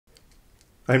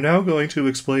I'm now going to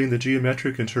explain the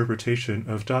geometric interpretation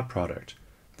of dot product.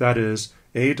 That is,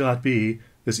 A dot B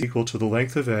is equal to the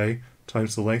length of A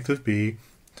times the length of B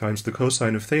times the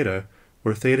cosine of theta,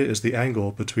 where theta is the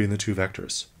angle between the two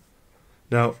vectors.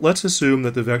 Now, let's assume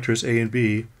that the vectors A and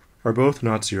B are both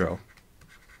not zero.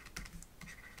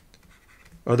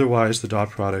 Otherwise, the dot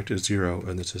product is zero,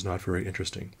 and this is not very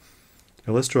interesting.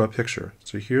 Now let's draw a picture.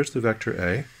 So here's the vector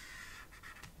A,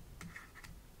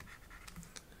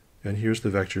 and here's the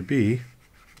vector B,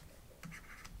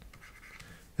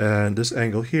 and this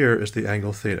angle here is the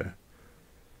angle theta.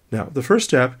 Now, the first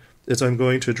step is I'm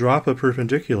going to drop a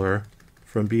perpendicular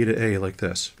from B to A like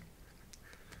this.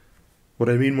 What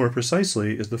I mean more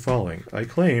precisely is the following. I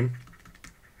claim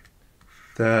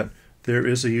that there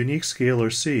is a unique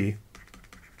scalar C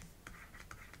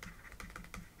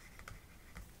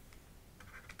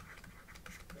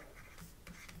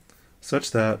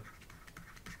such that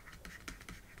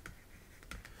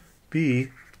B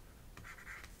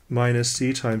minus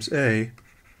C times A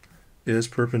is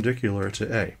perpendicular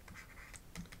to A.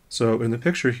 So in the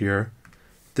picture here,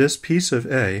 this piece of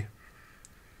A,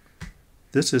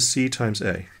 this is C times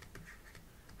A.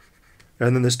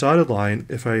 And then this dotted line,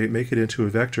 if I make it into a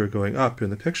vector going up in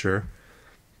the picture,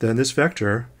 then this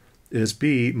vector is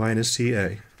B minus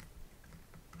CA.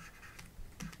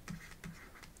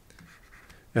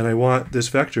 And I want this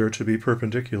vector to be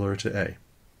perpendicular to A.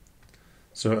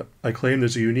 So I claim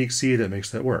there's a unique C that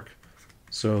makes that work.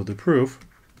 So the proof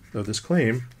of this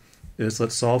claim is,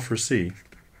 let's solve for C.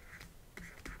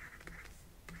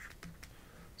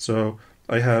 So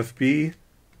I have B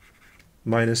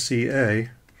minus CA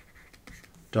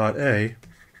dot A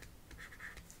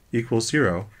equals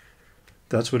 0.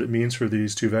 That's what it means for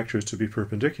these two vectors to be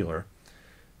perpendicular.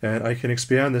 And I can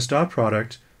expand this dot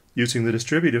product using the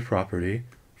distributive property,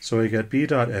 so I get B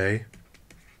dot A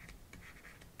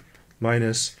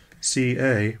minus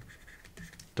CA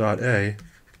dot A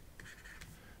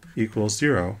equals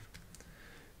 0.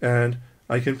 And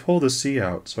I can pull the C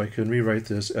out, so I can rewrite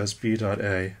this as B dot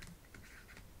A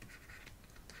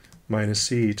minus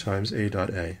C times A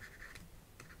dot A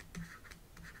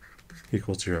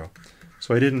equals 0.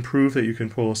 So I didn't prove that you can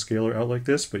pull a scalar out like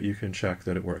this, but you can check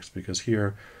that it works, because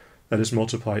here I just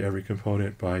multiply every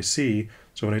component by C,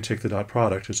 so when I take the dot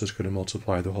product, it's just going to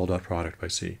multiply the whole dot product by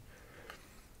C.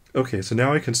 Okay, so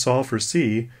now I can solve for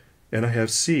C, and I have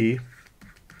C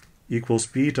equals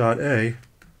B dot A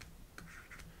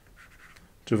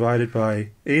divided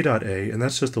by A dot A, and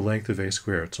that's just the length of A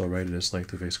squared, so I'll write it as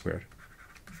length of A squared.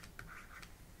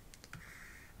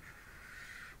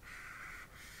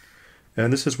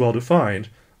 And this is well defined.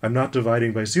 I'm not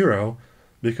dividing by 0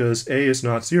 because A is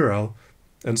not 0,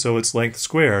 and so its length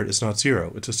squared is not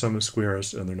 0. It's a sum of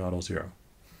squares, and they're not all 0.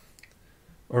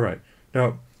 All right.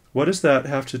 Now, what does that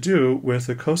have to do with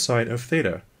the cosine of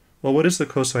theta? Well, what is the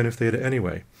cosine of theta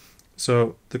anyway?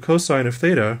 So the cosine of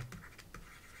theta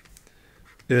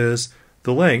is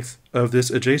the length of this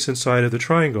adjacent side of the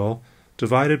triangle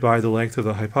divided by the length of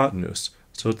the hypotenuse.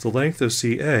 So it's the length of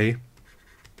CA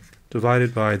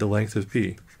divided by the length of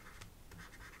B.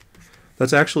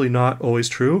 That's actually not always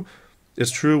true.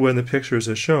 It's true when the picture is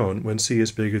as shown, when C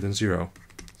is bigger than 0.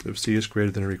 So if C is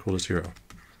greater than or equal to 0.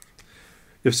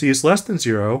 If C is less than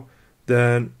 0,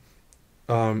 then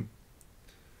the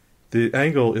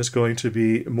angle is going to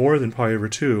be more than pi over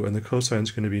 2, and the cosine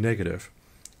is going to be negative.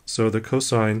 So the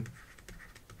cosine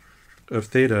of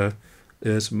theta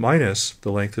is minus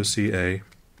the length of CA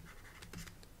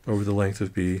over the length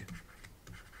of B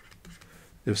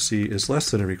if C is less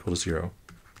than or equal to 0.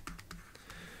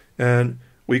 And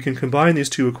we can combine these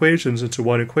two equations into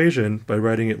one equation by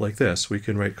writing it like this. We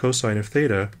can write cosine of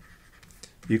theta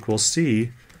equals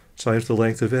C times the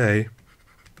length of A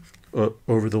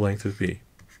over the length of B.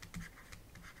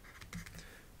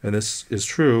 And this is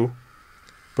true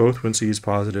both when C is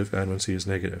positive and when C is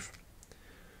negative.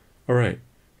 All right,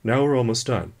 now we're almost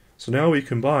done. So now we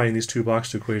combine these two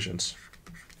boxed equations.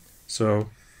 So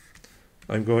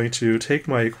I'm going to take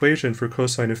my equation for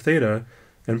cosine of theta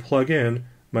and plug in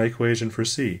my equation for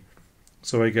C.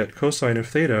 So I get cosine of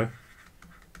theta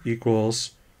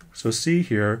equals, so C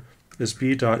here is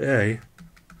B dot A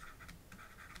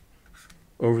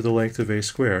over the length of A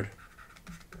squared.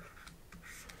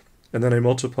 And then I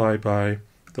multiply by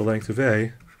the length of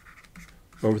A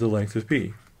over the length of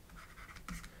B.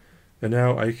 And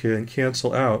now I can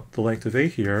cancel out the length of A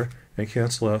here and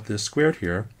cancel out this squared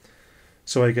here.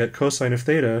 So I get cosine of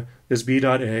theta is B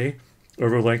dot A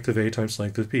over length of A times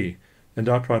length of B. And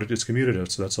dot product is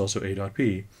commutative, so that's also A dot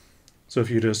B. So if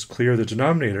you just clear the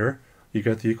denominator, you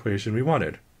get the equation we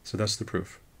wanted. So that's the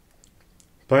proof.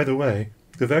 By the way,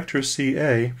 the vector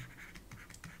CA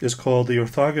is called the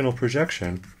orthogonal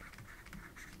projection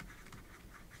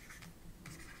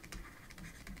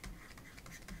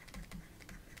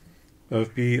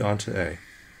of B onto A.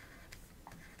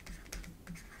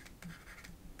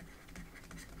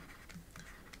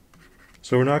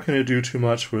 So we're not going to do too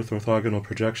much with orthogonal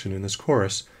projection in this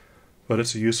course, but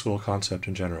it's a useful concept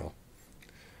in general.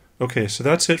 Okay, so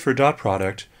that's it for dot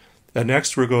product, and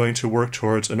next we're going to work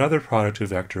towards another product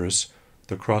of vectors,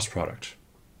 the cross product.